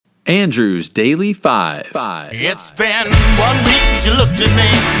Andrew's Daily Five. It's been 1 week since you looked at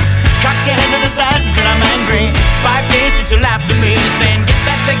me, cocked your head to the side and said I'm angry. 5 days since you laughed at me, saying get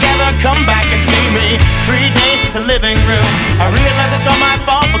that together, come back and see me. 3 days since the living room, I realized it's all my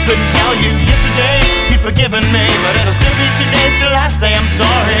fault but couldn't tell you. Yesterday you'd forgiven me, but it'll still be 2 days till I say I'm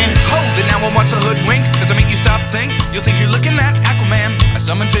sorry. Hold it, now I want to hoodwink. Does it make you stop think? You'll think you're looking at Aquaman. I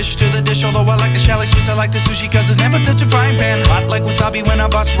summon fish to the dish, although I like the chalet Swiss, I like the sushi, cause it's never touch a frying pan. Hot like wasabi when I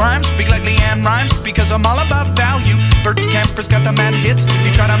bust rhymes, speak like Leanne Rhymes, because I'm all about value. Bert Camper's got the mad hits.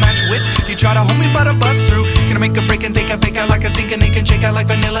 You try to match wits, you try to hold me but I bust through. Can I make a break and take a fake out like a stinking naked and shake out like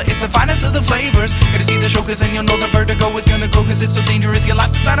vanilla? It's the finest of the flavors. Gotta see the show cause then you'll know the vertigo is gonna go, cause it's so dangerous you'll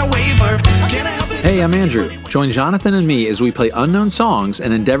have to sign a waiver. Can I help it? Hey, I'm Andrew. Join Jonathan and me as we play unknown songs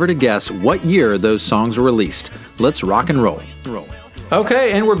and endeavor to guess what year those songs were released. Let's rock and roll.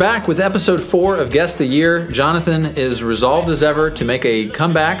 Okay, and we're back with episode 4 of Guess the Year. Jonathan is resolved as ever to make a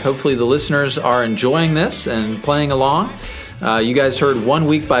comeback. Hopefully the listeners are enjoying this and playing along. You guys heard 1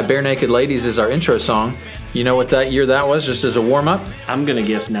 Week by Bare Naked Ladies as our intro song. You know what that year that was, just as a warm-up? I'm going to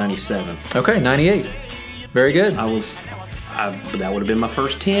guess 97. Okay, 98. Very good. That would have been my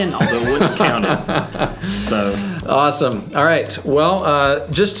first 10, although it wouldn't count it. So awesome. All right. Well,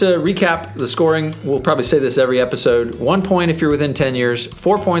 just to recap the scoring, we'll probably say this every episode. 1 point if you're within 10 years,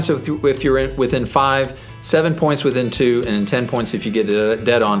 4 points if you're within 5, 7 points within 2, and 10 points if you get it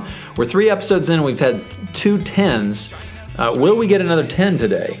dead on. We're 3 episodes in, we've had 2 10s. Will we get another 10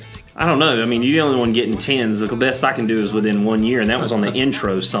 today? I don't know. I mean, you're the only one getting 10s. The best I can do is within 1 year, and that was on the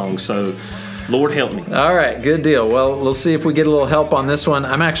intro song. So Lord help me. All right, good deal. Well, we'll see if we get a little help on this one.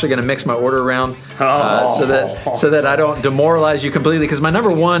 I'm actually going to mix my order around so that I don't demoralize you completely, because my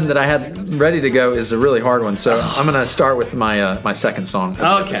number 1 that I had ready to go is a really hard one. So I'm going to start with my second song of the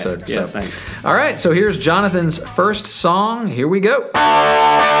episode. Yeah, thanks. All right, so here's Jonathan's first song. Here we go.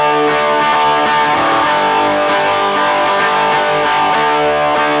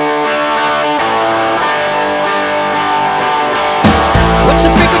 What's the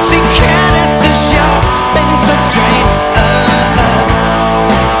frequency, Kenneth? This show been so drained.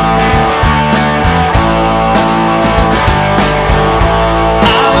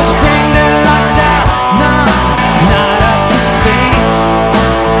 I was cranked and locked out, no, not up to speed.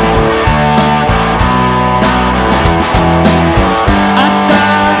 I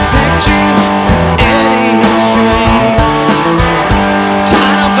thought I picked you, idiot stream.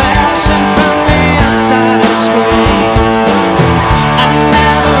 Tidal fashion from the outside of the screen.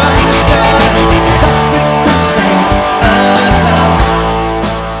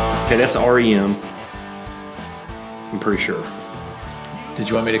 Okay, that's REM. I'm pretty sure. Did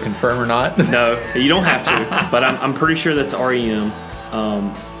you want me to confirm or not? No, you don't have to, but I'm pretty sure that's REM.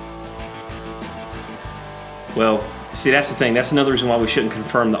 Well, see, that's the thing. That's another reason why we shouldn't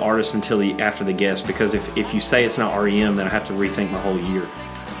confirm the artist until after the guess, because if you say it's not REM, then I have to rethink my whole year.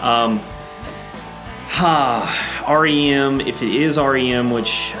 REM, if it is REM,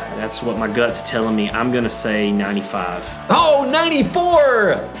 which that's what my gut's telling me, I'm going to say 95. Oh,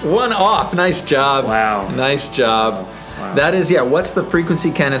 94! 1 off. Nice job. Wow. Nice job. Wow. That is, What's the Frequency,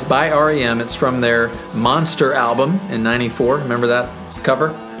 Kenneth by REM. It's from their Monster album in 94. Remember that cover?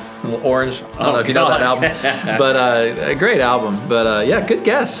 A little orange. I don't know if you know that album. But a great album. But good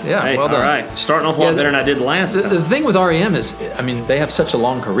guess. Yeah, hey, well done. All right. Starting off a lot better than I did last time. The thing with REM is, they have such a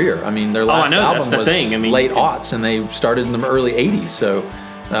long career. I mean, their last album was late aughts, and they started in the early 80s. So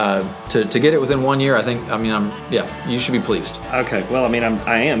to get it within 1 year, you should be pleased. Okay. Well,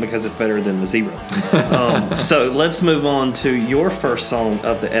 I am, because it's better than the 0. So let's move on to your first song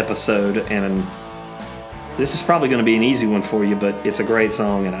of the episode, and this is probably going to be an easy one for you, but it's a great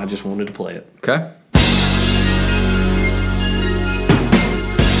song, and I just wanted to play it. Okay.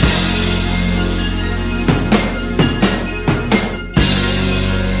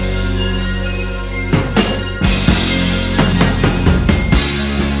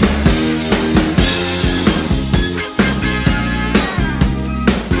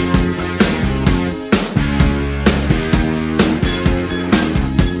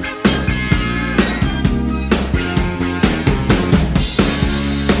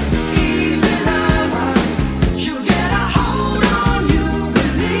 Easy now.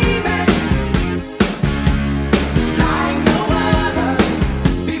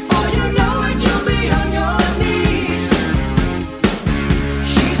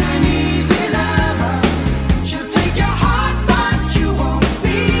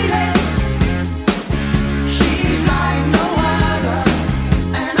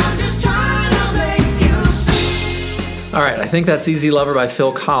 think that's Easy Lover by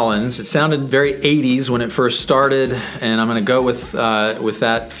Phil Collins. It sounded very 80s when it first started, and I'm going to go with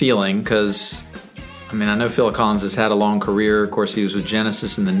that feeling because, I mean, I know Phil Collins has had a long career. Of course, he was with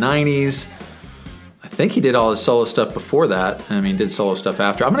Genesis in the 90s. I think he did all his solo stuff before that. I mean, did solo stuff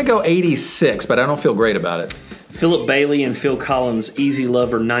after. I'm going to go 86, but I don't feel great about it. Philip Bailey and Phil Collins, Easy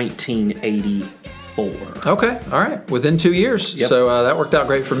Lover, 1984. Okay, all right. Within 2 years. Yep. So that worked out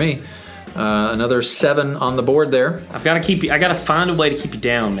great for me. Another 7 on the board there. I got to find a way to keep you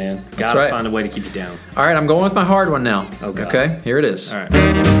down, man. Got to right. find a way to keep you down. All right, I'm going with my hard one now. Okay. Okay, here it is. All right.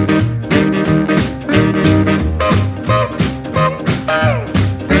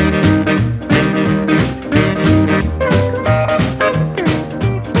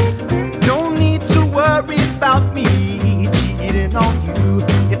 Don't need to worry about me cheating on you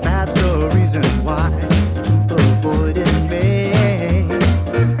if that's the reason why you keep avoiding me.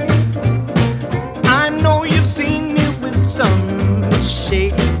 I know you've seen me with some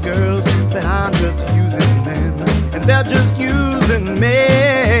shady girls, but I'm just using them, and they're just using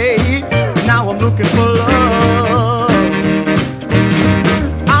me. Now I'm looking for love.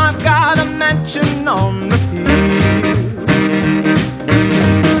 I've got a mansion on the hill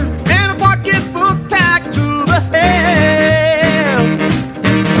and a pocketbook packed to the hill.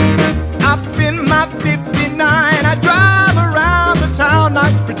 Up in my 59, I drive around the town,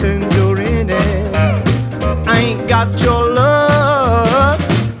 I pretend you're in it. I ain't got your love,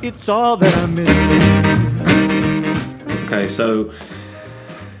 it's all that I'm missing. Okay, so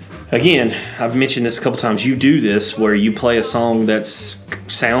again, I've mentioned this a couple times. You do this where you play a song that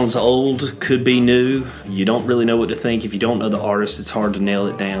sounds old, could be new. You don't really know what to think. If you don't know the artist, it's hard to nail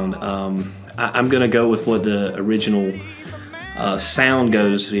it down. I'm going to go with what the original sound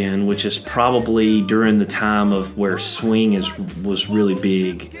goes in, which is probably during the time of where swing was really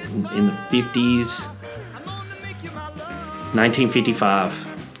big in the 50s, 1955.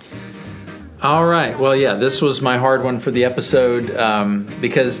 All right. Well, yeah, this was my hard one for the episode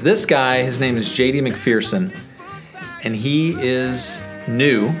because this guy, his name is J.D. McPherson, and he is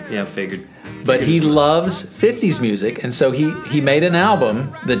new. Yeah, I figured. But he loves 50s music, and so he made an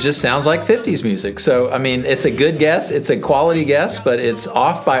album that just sounds like 50s music. So, I mean, it's a good guess. It's a quality guess, but it's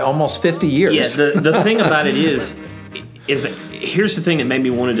off by almost 50 years. Yeah, the thing about it is here's the thing that made me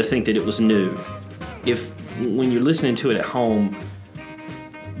wanted to think that it was new. When you're listening to it at home,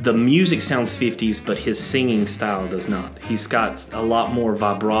 the music sounds 50s, but his singing style does not. He's got a lot more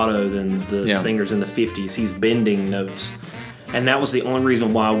vibrato than the singers in the 50s. He's bending notes. And that was the only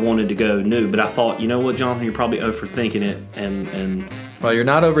reason why I wanted to go new. But I thought, you know what, Jonathan, you're probably overthinking it. And well, you're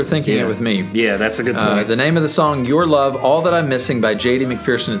not overthinking it with me. Yeah, that's a good point. The name of the song, Your Love, All That I'm Missing by J.D.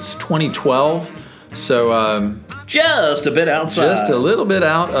 McPherson. It's 2012. So just a bit outside. Just a little bit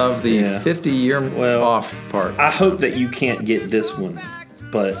out of the 50-year off part. I hope that you can't get this one,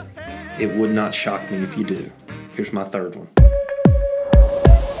 but it would not shock me if you do. Here's my third one.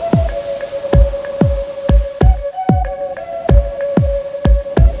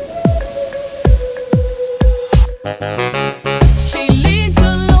 She leads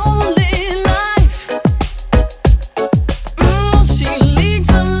a lonely life. She leads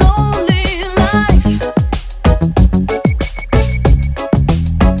a lonely life.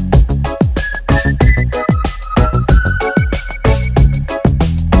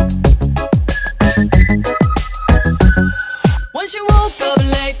 When she woke up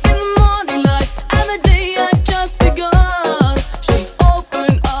late in the morning light, and the day had just begun, she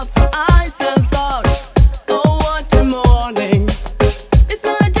opened up her eyes and thought, oh, what a morning. It's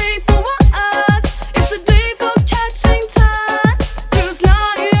not a day for work, it's a day for catching time. Just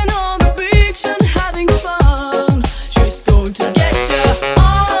lying on the beach and having fun. She's going to get you.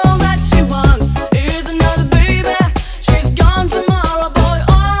 All that she wants is another baby. She's gone tomorrow, boy.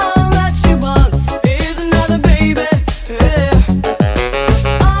 All that she wants is another baby. Yeah.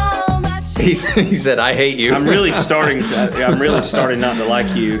 All that she He said, I hate you. I'm really starting not to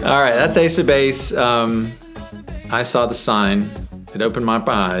like you. All right, that's Ace of Base. I saw the sign. It opened my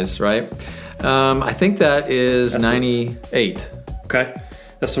eyes, right? I think that is 98. Okay,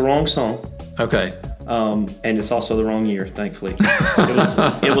 that's the wrong song. Okay. And it's also the wrong year, thankfully.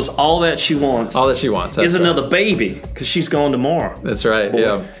 It was All That She Wants. All That She Wants. That's is right. another baby, because she's gone tomorrow. That's right, Boy.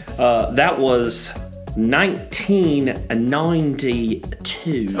 yeah. That was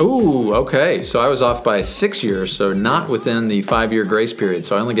 1992. Ooh, okay. So I was off by 6 years, so not within the 5-year grace period.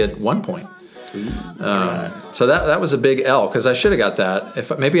 So I only get 1 point. So that was a big L because I should have got that.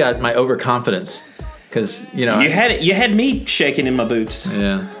 If maybe my overconfidence, because You had me shaking in my boots.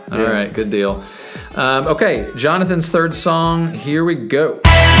 Yeah. All right. Good deal. Okay, Jonathan's third song. Here we go.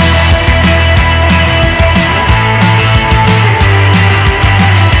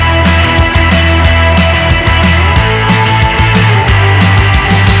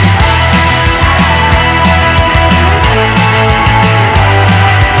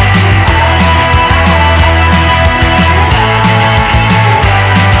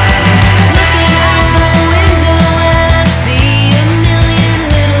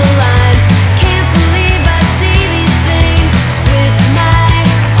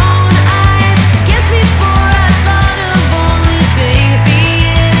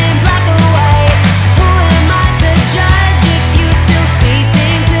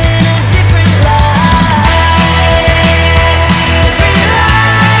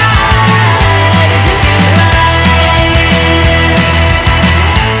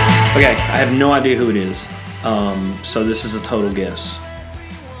 idea who it is. So this is a total guess.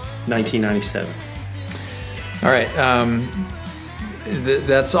 1997. All right.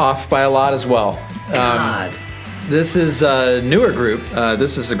 That's off by a lot as well. God. This is a newer group.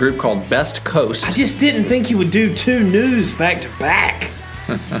 This is a group called Best Coast. I just didn't think you would do two news back to back.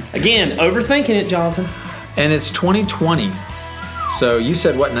 Again, overthinking it, Jonathan. And it's 2020. So you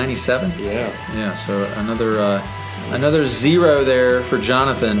said what, 97? Yeah. Yeah, so another zero there for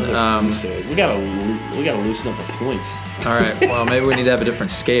Jonathan. We gotta loosen up the points. All right. Well, maybe we need to have a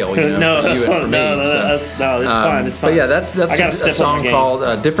different scale. You know, No, for that's you and fine. for me, It's fine. It's fine. But yeah, that's I gotta a step up song my game.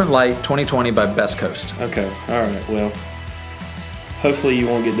 called "Different Light" 2020 by Best Coast. Okay. All right. Well, hopefully you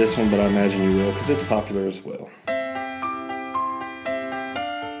won't get this one, but I imagine you will because it's popular as well.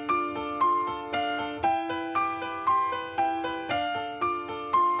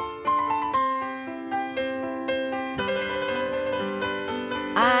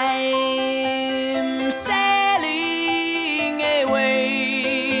 I'm sailing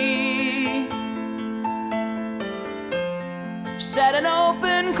away, set an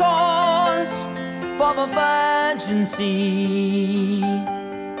open course for the virgin sea,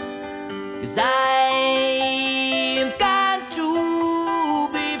 'cause I've got to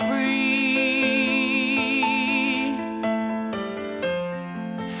be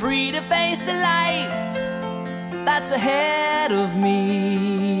free to face a life that's ahead of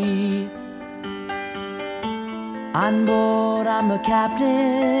me. On board, I'm the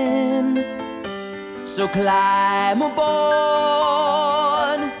captain, so climb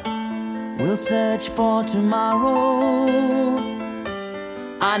aboard. We'll search for tomorrow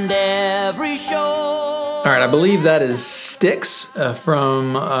on every shore. All right, I believe that is Styx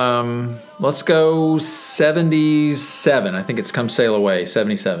from, let's go 77. I think it's Come Sail Away,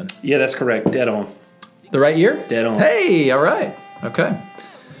 77. Yeah, that's correct. Dead on. The right year? Dead on. Hey, all right. Okay.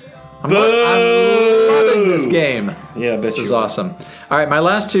 I'm loving this game. Yeah, I bet This you is will. awesome. All right, my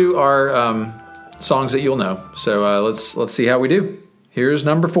last two are songs that you'll know. So let's see how we do. Here's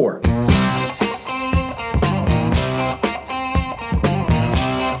number 4.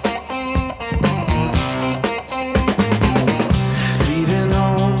 Leaving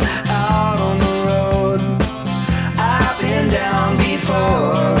home out on the road, I've been down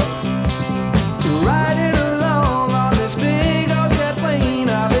before. Riding along on this big old jet plane,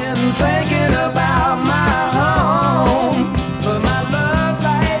 I've been thinking about my home. But my love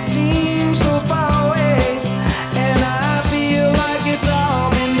light seems so far away, and I feel like it's all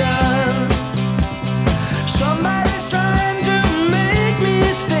been done. Somebody's trying to make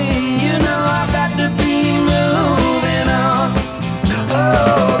me stay, you know I've got to be moving on.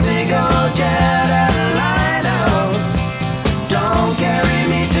 Oh, big old jet airliner, don't carry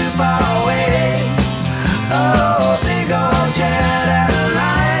me too far away. Oh, big old jet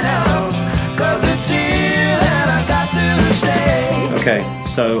airliner, 'cause it's here that I got to stay. Okay,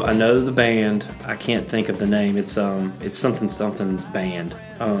 so I know the band. I can't think of the name. It's something band.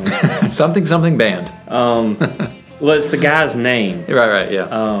 Something band. Well, it's the guy's name. Right,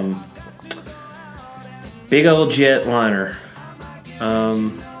 yeah. Big old jet liner.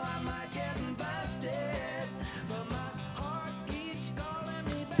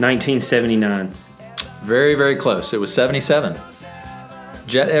 1979. Very, very close. It was 77.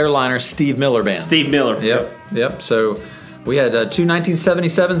 Jet Airliner Steve Miller Band. Steve Miller. Yep. So we had two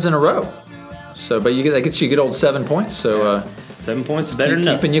 1977s in a row. So, but that gets you a good old 7 points. So 7 points is better than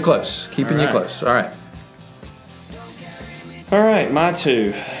nothing. keeping you close. Keeping All you right. close. All right. All right, my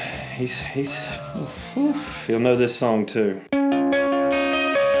two. You'll know this song too.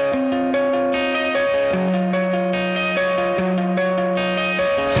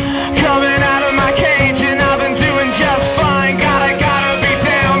 Coming out of my cage and I've been doing just fine. Gotta be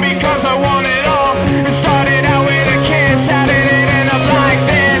down because I want it all. It started out with a kiss, how did it end up like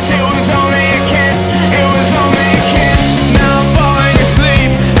this? It was only a kiss, it was only a kiss. Now I'm falling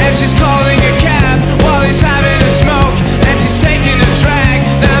asleep and she's calling a cab while he's having a smoke and she's taking a drag.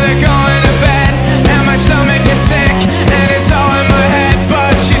 Now they're going to bed and my stomach is sick and it's all in my head,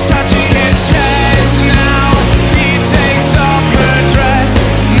 but she's touching his chest. Now he takes off her dress.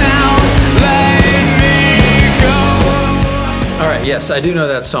 Now let me go. All right. Yes, I do know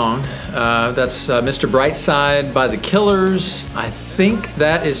that song. That's Mr. Brightside by The Killers. I think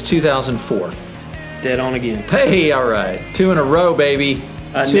that is 2004. Dead on again. Hey, all right. 2 in a row, baby.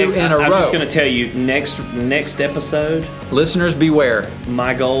 Two in a I'm row. just going to tell you, next episode, Listeners, beware.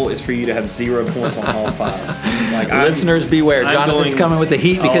 my goal is for you to have 0 points on all 5. Like Listeners, beware. I'm Jonathan's going- coming with the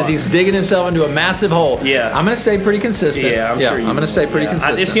heat because he's digging himself into a massive hole. Yeah. I'm going to stay pretty consistent. Yeah, I'm sure you I'm going to will. stay pretty Yeah.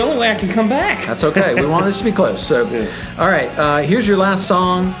 consistent. It's the only way I can come back. That's okay. We want this to be close. So, all right. Here's your last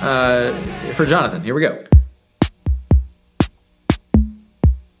song for Jonathan. Here we go.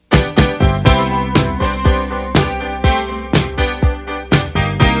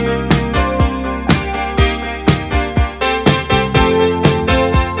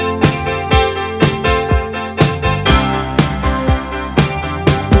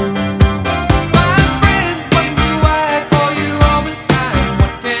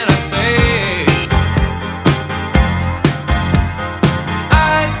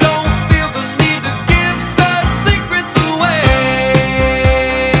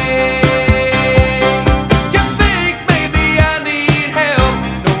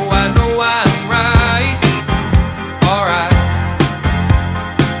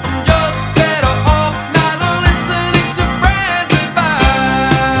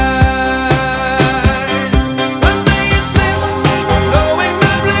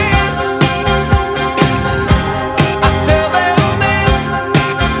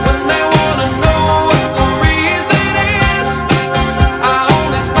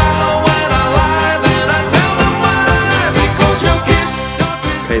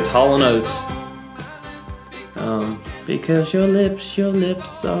 Hall & Oates. Because your lips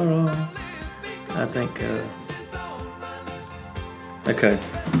are on. I think. Okay.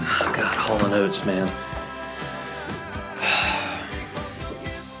 Oh, God, Hall & Oates, man.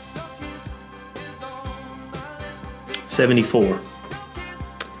 '74.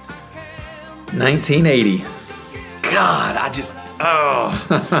 1980. God, it's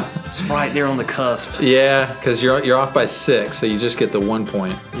right there on the cusp. Yeah, because you're off by 6, so you just get the 1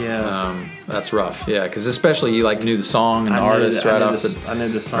 point. Yeah. That's rough. Yeah, because especially you knew the song and the artist I knew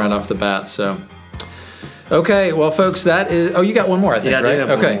the song right off the bat. So. Okay, well, folks, that is. Oh, you got one more, I think, Yeah, I do right? have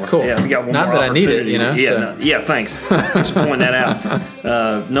one Okay, more. cool. Yeah, we got one Not more that I need it, opportunity. so. Yeah, thanks. Just pointing that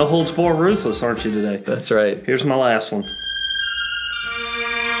out. No holds barred ruthless, aren't you today? That's right. Here's my last one.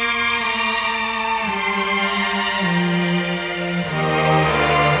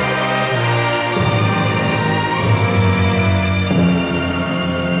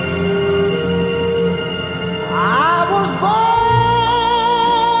 I was born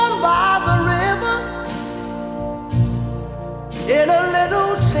by the river in a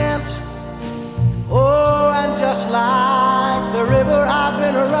little tent. Oh, and just like the river, I've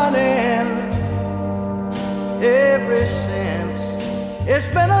been running ever since. It's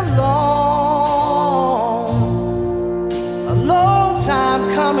been a long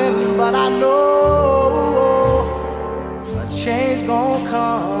time coming, but I know a change gonna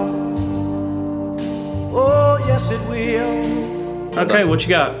come. Oh, yes, it will. Okay, what you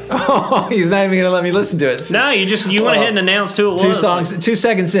got? Oh, he's not even going to let me listen to it. No, you went ahead and announced who it was. 2 songs, 2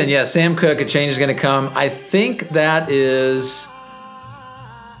 seconds in. Yeah, Sam Cooke, A Change Is Going to Come. I think that is.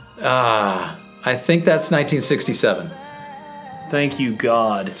 I think that's 1967. Thank you,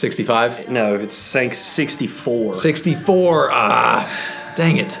 God. 65? No, it's 64. 64.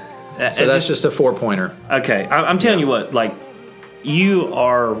 Dang it. So that's just a 4-pointer. Okay, I'm telling you what, like, you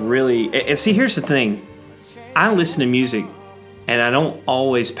are really. And see, here's the thing. I listen to music, and I don't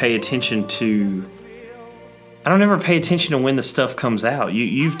always pay attention to. I don't ever pay attention to when the stuff comes out.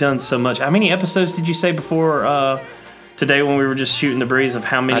 You've done so much. How many episodes did you say before today when we were just shooting the breeze of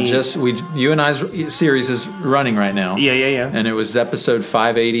how many? You and I's series is running right now. Yeah. And it was episode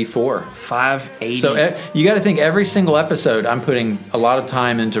 584. 580. So you got to think every single episode I'm putting a lot of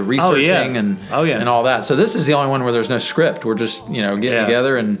time into researching and all that. So this is the only one where there's no script. We're just getting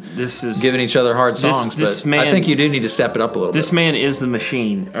together and giving each other hard songs. This but man, I think you do need to step it up a little bit. This man is the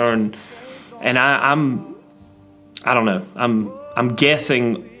machine, and I don't know. I'm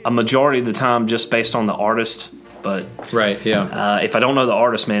guessing a majority of the time just based on the artist. But right, yeah. If I don't know the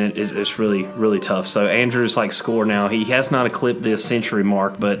artist, man, it's really, really tough. So Andrew's score now. He has not eclipsed the century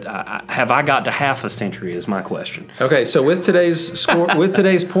mark, but have I got to half a century? Is my question. Okay, so with today's score, with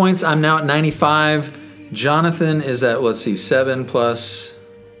today's points, I'm now at 95. Jonathan is at 7 plus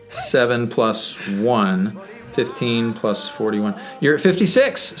 1, 15 plus 41. You're at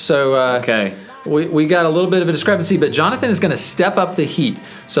 56. So okay. we got a little bit of a discrepancy, but Jonathan is going to step up the heat.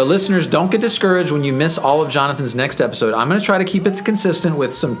 So listeners, don't get discouraged when you miss all of Jonathan's next episode. I'm going to try to keep it consistent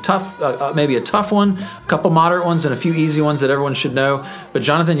with some tough, maybe a tough one, a couple moderate ones, and a few easy ones that everyone should know. But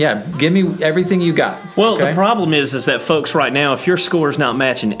Jonathan, give me everything you got. Well, okay? The problem is that folks right now, if your score's not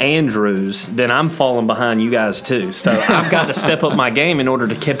matching Andrew's, then I'm falling behind you guys too. So I've got to step up my game in order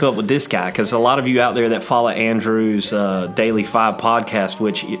to keep up with this guy, because a lot of you out there that follow Andrew's Daily 5 podcast,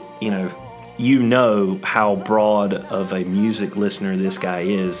 which, you know how broad of a music listener this guy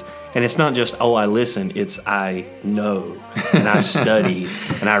is. And it's not just, I listen. It's I know, and I study,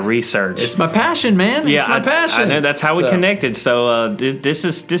 and I research. It's my passion, man. Yeah, it's my passion. I know, that's how we connected. So this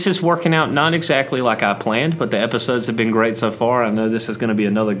is working out not exactly like I planned, but the episodes have been great so far. I know this is going to be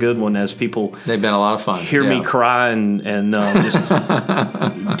another good one as people they've been a lot of fun. Hear me cry and just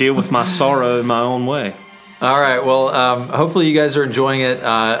deal with my sorrow in my own way. All right. Well, hopefully you guys are enjoying it.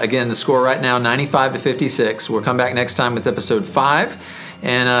 Again, the score right now, 95-56. We'll come back next time with episode 5.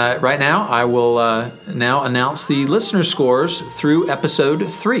 And right now, I will now announce the listener scores through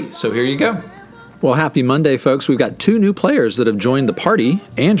episode 3. So here you go. Well, happy Monday, folks. We've got 2 new players that have joined the party.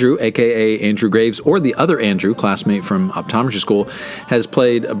 Andrew, a.k.a. Andrew Graves, or the other Andrew, classmate from optometry school, has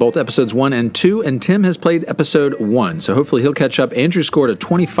played both episodes 1 and 2, and Tim has played episode 1. So hopefully he'll catch up. Andrew scored a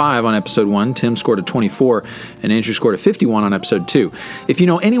 25 on episode 1, Tim scored a 24, and Andrew scored a 51 on episode 2. If you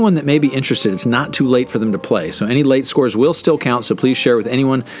know anyone that may be interested, it's not too late for them to play. So any late scores will still count, so please share with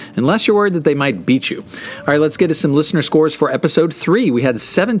anyone, unless you're worried that they might beat you. All right, let's get to some listener scores for episode 3. We had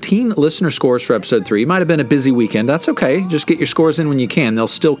 17 listener scores for episode 3. Might have been a busy weekend. That's okay. Just get your scores in when you can. They'll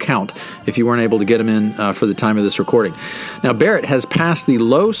still count if you weren't able to get them in for the time of this recording. Now, Barrett has passed the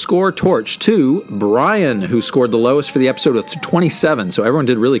low score torch to Brian, who scored the lowest for the episode with 27. So everyone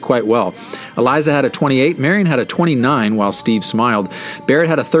did really quite well. Eliza had a 28. Marion had a 29, while Steve smiled. Barrett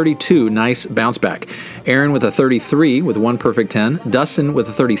had a 32. Nice bounce back. Aaron with a 33 with 1 perfect 10. Dustin with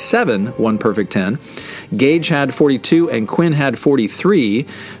a 37, 1 perfect 10. Gage had 42 and Quinn had 43,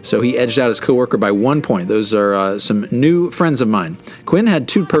 so he edged out his coworker by 1 point. Those are some new friends of mine. Quinn had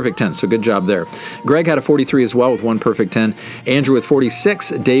 2 perfect 10s, so good job there. Greg had a 43 as well with 1 perfect 10. Andrew with 46,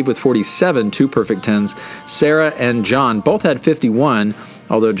 Dave with 47, 2 perfect 10s. Sarah and John both had 51,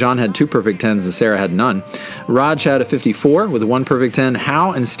 although John had 2 perfect 10s and Sarah had none. Raj had a 54 with a 1 perfect 10.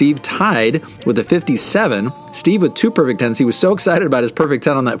 Hal and Steve tied with a 57. Steve with 2 perfect 10s. He was so excited about his perfect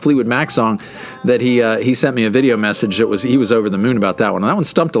 10 on that Fleetwood Mac song that he sent me a video message that he was over the moon about that one. That one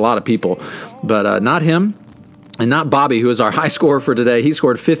stumped a lot of people, but not him. And not Bobby, who is our high scorer for today. He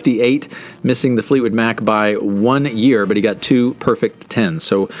scored 58, missing the Fleetwood Mac by 1 year, but he got 2 perfect 10s.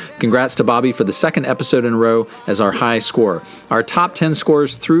 So congrats to Bobby for the second episode in a row as our high scorer. Our top 10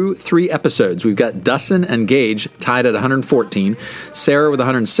 scores through 3 episodes. We've got Dustin and Gage tied at 114, Sarah with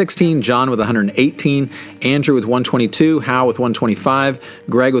 116, John with 118, Andrew with 122, Hal with 125,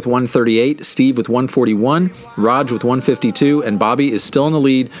 Greg with 138, Steve with 141, Raj with 152, and Bobby is still in the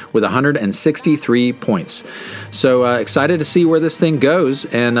lead with 163 points. So excited to see where this thing goes,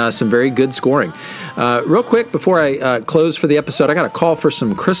 and some very good scoring. Real quick, before I close for the episode, I got a call for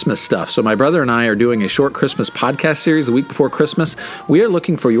some Christmas stuff. So my brother and I are doing a short Christmas podcast series the week before Christmas. We are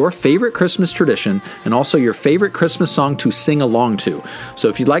looking for your favorite Christmas tradition and also your favorite Christmas song to sing along to. So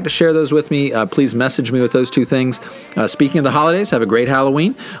if you'd like to share those with me, please message me with those 2 things. Speaking of the holidays, have a great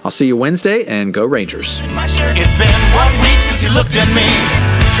Halloween. I'll see you Wednesday, and go Rangers. It's been 1 week since you looked at me,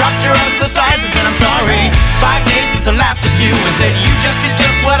 dropped your arms to the sides and said I'm sorry. 5 days since I laughed at you and said you just did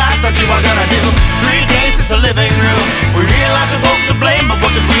just what I thought you were gonna do. 3 days since the living room, we realized we're both to blame, but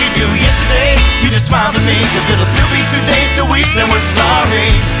what